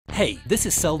Hey, this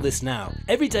is Sell This Now.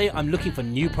 Every day I'm looking for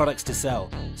new products to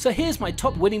sell. So here's my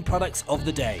top winning products of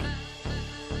the day.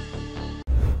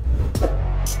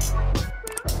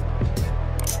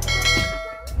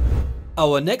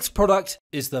 Our next product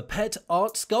is the Pet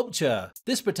Art Sculpture.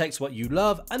 This protects what you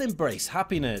love and embrace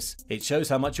happiness. It shows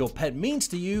how much your pet means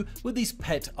to you with these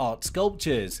pet art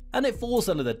sculptures, and it falls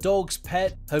under the dogs,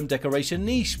 pet, home decoration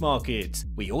niche market.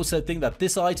 We also think that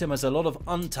this item has a lot of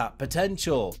untapped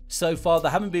potential. So far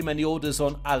there haven't been many orders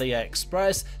on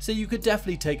AliExpress, so you could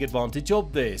definitely take advantage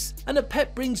of this. And a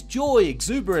pet brings joy,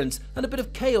 exuberance, and a bit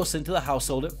of chaos into the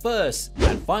household at first.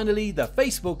 And finally, the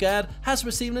Facebook ad has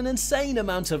received an insane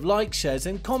amount of likes, shares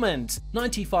and comments.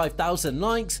 95,000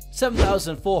 likes,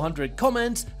 7,400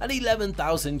 comments and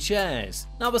 11,000 shares.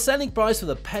 Now the selling price for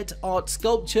the Pet Art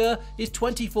Sculpture is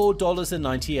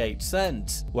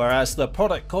 $24.98, whereas the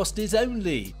product cost is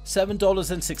only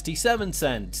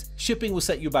 $7.67. Shipping will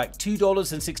set you back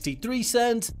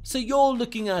 $2.63, so you're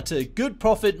looking at a good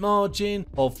profit margin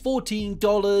of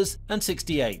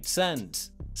 $14.68.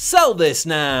 Sell this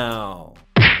now!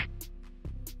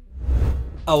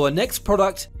 Our next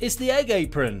product is the Egg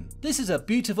Apron. This is a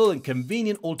beautiful and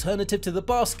convenient alternative to the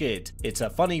basket. It's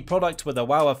a funny product with a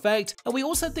wow effect, and we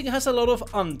also think it has a lot of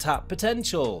untapped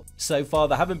potential. So far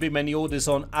there haven't been many orders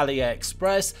on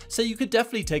AliExpress, so you could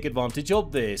definitely take advantage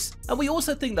of this. And we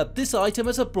also think that this item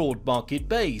has a broad market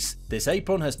base. This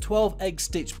apron has 12 egg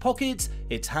stitch pockets,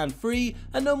 it's hand-free,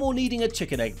 and no more needing a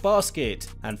chicken egg basket.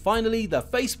 And finally, the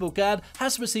Facebook ad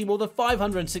has received more than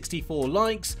 564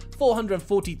 likes,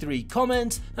 443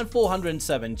 comments, and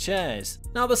 407 shares.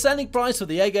 Now the selling price for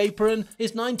the Egg Apron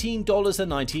is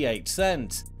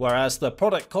 $19.98, whereas the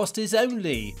product cost is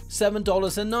only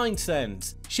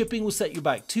 $7.09. Shipping will set you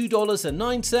back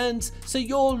 $2.09, so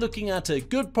you're looking at a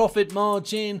good profit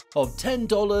margin of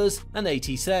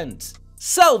 $10.80.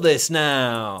 Sell this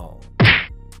now!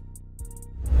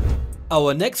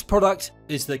 Our next product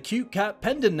is the Cute Cat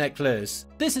Pendant Necklace.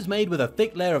 This is made with a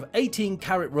thick layer of 18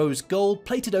 karat rose gold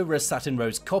plated over a satin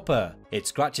rose copper. It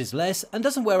scratches less and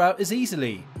doesn't wear out as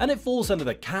easily, and it falls under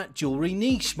the cat jewelry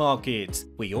niche market.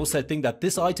 We also think that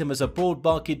this item has a broad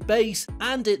market base,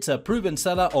 and it's a proven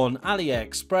seller on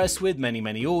AliExpress with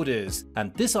many orders.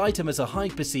 And this item has a high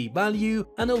perceived value,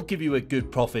 and it'll give you a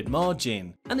good profit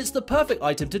margin. And it's the perfect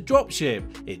item to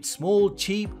dropship. It's small,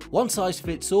 cheap, one size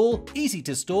fits all, easy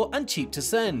to store and cheap to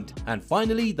send. And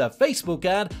finally, the Facebook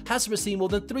ad has received more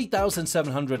than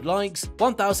 3,700 likes,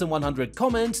 1,100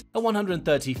 comments and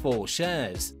 134 shares.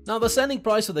 Now the selling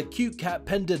price for the Cute Cat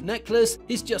Pendant Necklace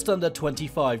is just under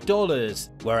 $25,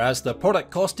 whereas the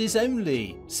product cost is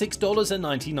only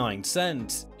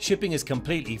 $6.99. Shipping is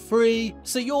completely free,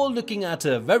 so you're looking at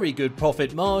a very good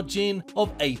profit margin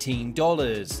of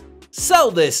 $18.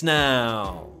 Sell this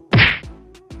now!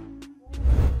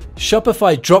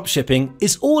 Shopify Dropshipping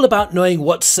is all about knowing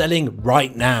what's selling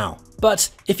right now.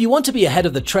 But if you want to be ahead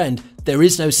of the trend, there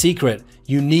is no secret.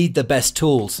 You need the best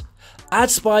tools.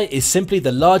 AdSpy is simply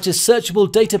the largest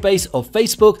searchable database of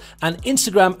Facebook and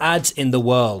Instagram ads in the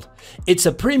world. It's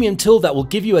a premium tool that will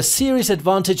give you a serious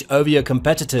advantage over your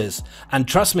competitors. And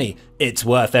trust me, it's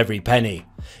worth every penny.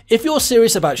 If you're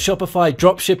serious about Shopify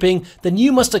Dropshipping, then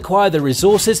you must acquire the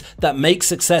resources that make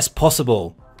success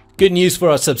possible. Good news for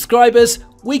our subscribers,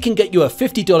 we can get you a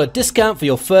 $50 discount for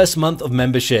your first month of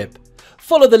membership.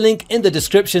 Follow the link in the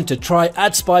description to try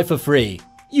AdSpy for free.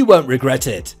 You won't regret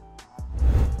it.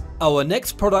 Our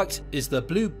next product is the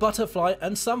Blue Butterfly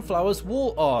and Sunflowers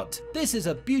wall art. This is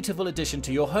a beautiful addition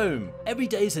to your home. Every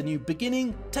day is a new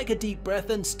beginning, take a deep breath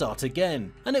and start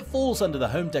again. And it falls under the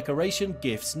home decoration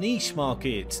gifts niche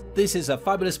market. This is a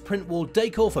fabulous print wall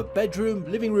decor for bedroom,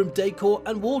 living room decor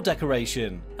and wall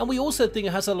decoration. And we also think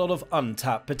it has a lot of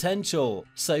untapped potential.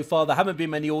 So far there haven't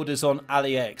been many orders on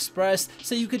AliExpress,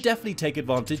 so you could definitely take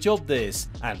advantage of this.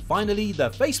 And finally, the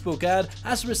Facebook ad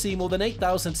has received more than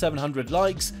 8,700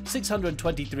 likes,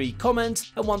 623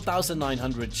 comments and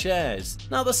 1,900 shares.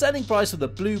 Now the selling price of the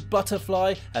Blue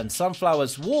Butterfly and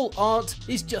Sunflowers wall art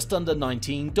is just under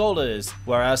 $19,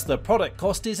 whereas the product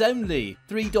cost is only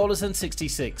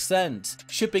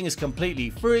 $3.66. Shipping is completely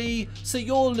free, so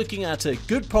you're looking at a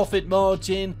good profit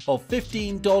margin of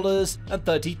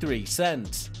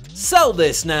 $15.33. Sell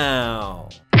this now!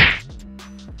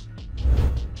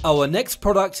 Our next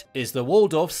product is the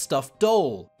Waldorf Stuffed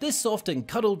Doll. This soft and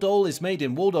cuddle doll is made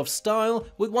in Waldorf style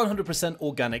with 100%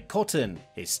 organic cotton.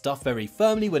 It's stuffed very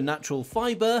firmly with natural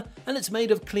fiber and it's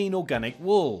made of clean organic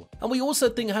wool. And we also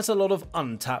think it has a lot of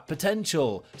untapped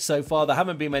potential. So far there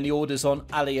haven't been many orders on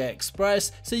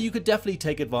AliExpress, so you could definitely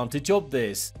take advantage of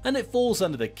this. And it falls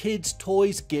under the kids,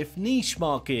 toys, gift niche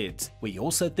market. We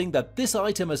also think that this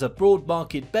item has a broad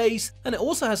market base and it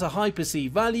also has a high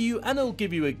perceived value and it'll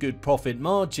give you a good profit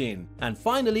margin. And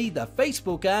finally, the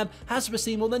Facebook ad has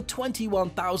received more than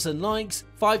 21,000 likes,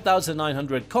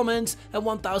 5,900 comments and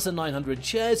 1,900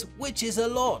 shares, which is a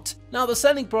lot. Now the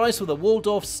selling price for the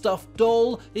Waldorf Stuffed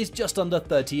Doll is just under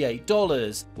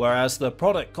 $38, whereas the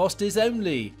product cost is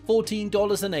only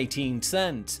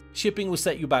 $14.18. Shipping will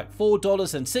set you back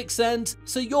 $4.06,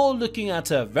 so you're looking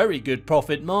at a very good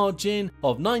profit margin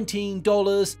of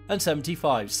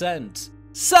 $19.75.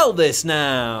 Sell this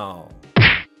now!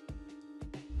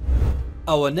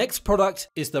 Our next product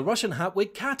is the Russian hat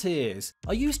with cat ears.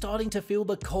 Are you starting to feel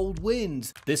the cold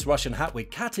winds? This Russian hat with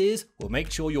cat ears will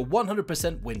make sure you're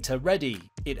 100% winter ready.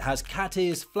 It has cat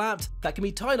ears flapped that can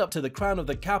be tied up to the crown of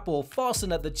the cap or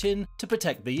fastened at the chin to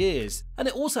protect the ears. And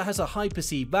it also has a high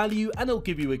perceived value and it'll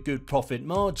give you a good profit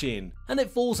margin. And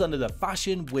it falls under the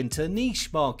fashion winter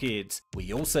niche market.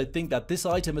 We also think that this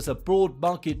item has a broad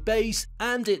market base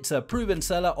and it's a proven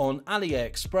seller on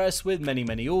AliExpress with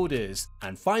many orders.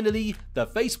 And finally, the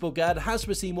Facebook ad has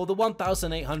received more than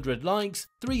 1,800 likes,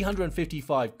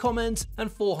 355 comments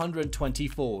and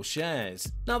 424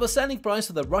 shares. Now the selling price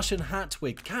of the Russian hat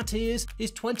with cat ears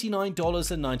is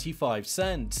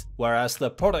 $29.95, whereas the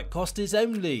product cost is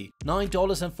only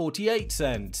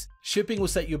 $9.48. Shipping will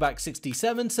set you back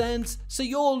 67 cents, so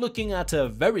you're looking at a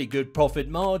very good profit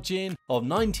margin of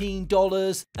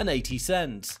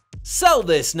 $19.80. Sell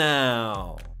this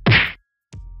now!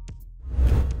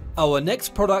 Our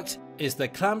next product is the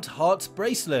Clamped Hearts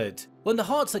Bracelet. When the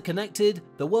hearts are connected,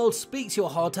 the world speaks your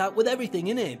heart out with everything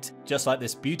in it, just like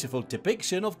this beautiful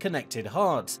depiction of connected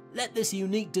hearts. Let this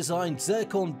unique designed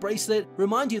zircon bracelet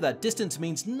remind you that distance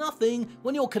means nothing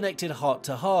when you're connected heart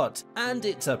to heart, and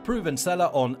it's a proven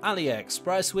seller on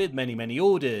AliExpress with many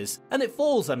orders, and it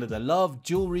falls under the love,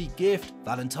 jewelry, gift,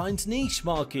 Valentine's niche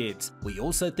market. We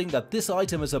also think that this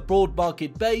item has a broad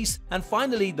market base, and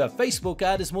finally the Facebook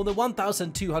ad is more than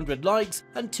 1,200 likes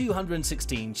and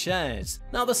 216 shares.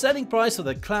 Now the selling price of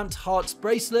the Clamped Hearts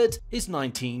Bracelet is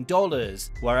 $19,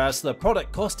 whereas the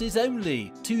product cost is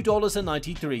only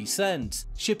 $2.93.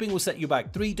 Shipping will set you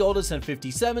back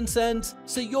 $3.57,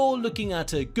 so you're looking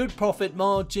at a good profit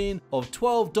margin of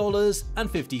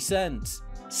 $12.50.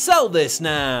 Sell this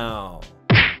now!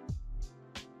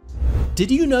 Did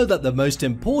you know that the most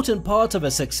important part of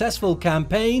a successful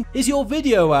campaign is your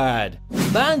video ad?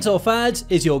 Bands Off Ads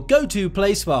is your go-to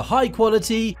place for high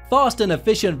quality, fast and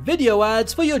efficient video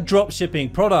ads for your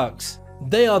dropshipping products.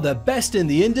 They are the best in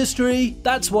the industry,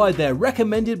 that's why they're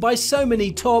recommended by so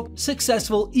many top,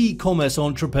 successful e-commerce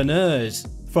entrepreneurs.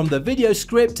 From the video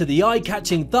script to the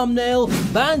eye-catching thumbnail,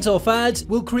 Bands Off Ads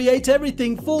will create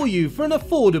everything for you for an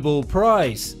affordable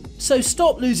price. So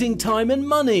stop losing time and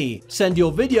money. Send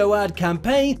your video ad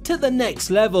campaign to the next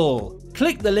level.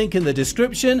 Click the link in the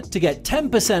description to get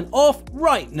 10% off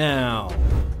right now.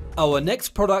 Our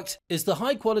next product is the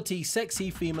high quality sexy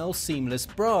female seamless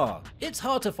bra. It's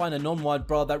hard to find a non-wide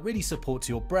bra that really supports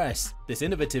your breasts. This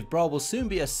innovative bra will soon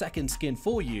be a second skin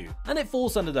for you, and it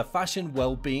falls under the fashion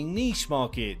well-being niche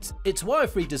market. Its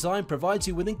wire-free design provides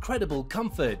you with incredible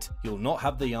comfort. You'll not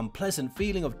have the unpleasant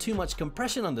feeling of too much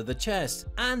compression under the chest,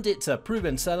 and it's a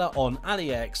proven seller on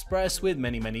AliExpress with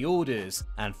many orders.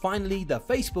 And finally, the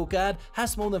Facebook ad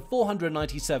has more than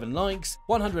 497 likes,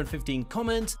 115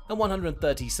 comments and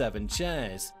 137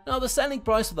 shares. Now the selling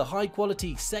price of the high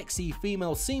quality sexy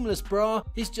female seamless bra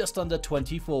is just under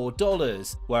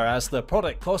 $24, whereas the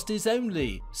product cost is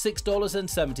only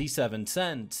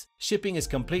 $6.77. Shipping is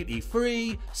completely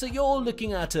free, so you're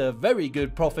looking at a very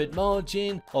good profit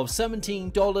margin of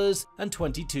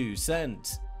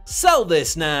 $17.22. Sell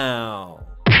this now!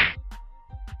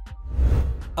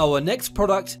 Our next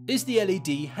product is the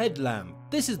LED headlamp.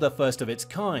 This is the first of its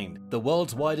kind, the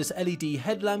world's widest LED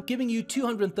headlamp, giving you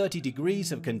 230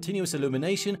 degrees of continuous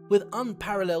illumination with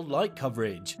unparalleled light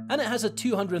coverage. And it has a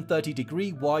 230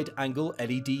 degree wide angle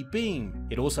LED beam.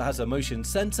 It also has a motion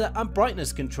sensor and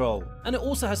brightness control. And it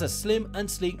also has a slim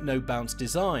and sleek no bounce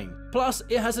design. Plus,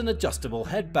 it has an adjustable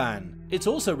headband. It's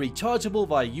also rechargeable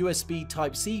via USB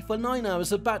Type-C for 9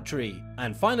 hours of battery.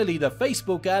 And finally, the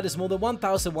Facebook ad has more than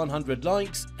 1,100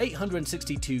 likes,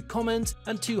 862 comments,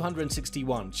 and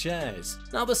 261 shares.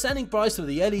 Now, the selling price of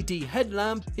the LED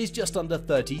headlamp is just under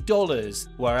 $30,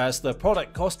 whereas the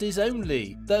product cost is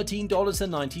only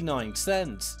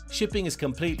 $13.99. Shipping is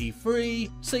completely free,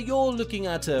 so you're looking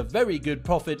at a very good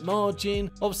profit margin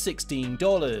of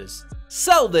 $16.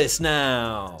 Sell this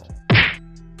now!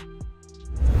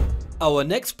 Our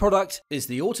next product is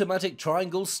the automatic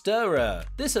triangle stirrer.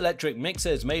 This electric mixer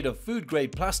is made of food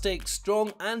grade plastic,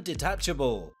 strong and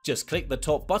detachable. Just click the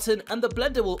top button and the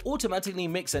blender will automatically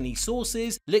mix any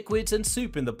sauces, liquids and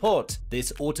soup in the pot.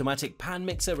 This automatic pan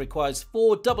mixer requires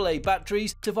 4 AA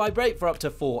batteries to vibrate for up to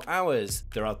 4 hours.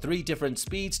 There are 3 different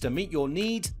speeds to meet your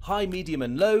needs, high, medium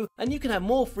and low, and you can have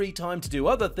more free time to do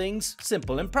other things,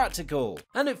 simple and practical.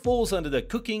 And it falls under the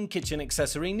cooking kitchen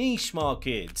accessory niche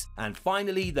market. And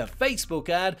finally, the Facebook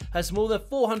ad has more than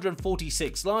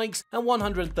 446 likes and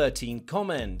 113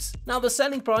 comments. Now, the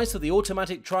selling price of the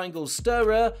automatic triangle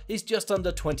stirrer is just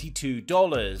under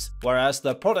 $22, whereas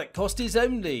the product cost is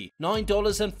only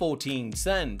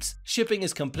 $9.14. Shipping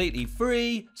is completely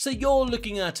free, so you're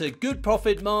looking at a good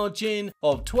profit margin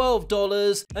of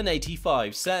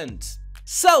 $12.85.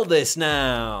 Sell this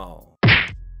now!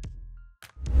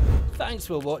 Thanks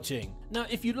for watching. Now,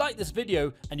 if you like this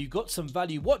video and you got some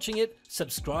value watching it,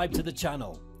 subscribe to the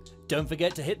channel. Don't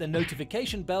forget to hit the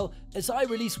notification bell as I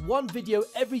release one video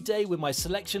every day with my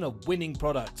selection of winning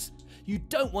products. You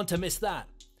don't want to miss that.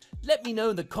 Let me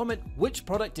know in the comment which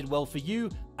product did well for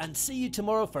you, and see you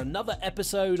tomorrow for another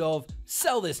episode of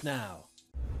Sell This Now.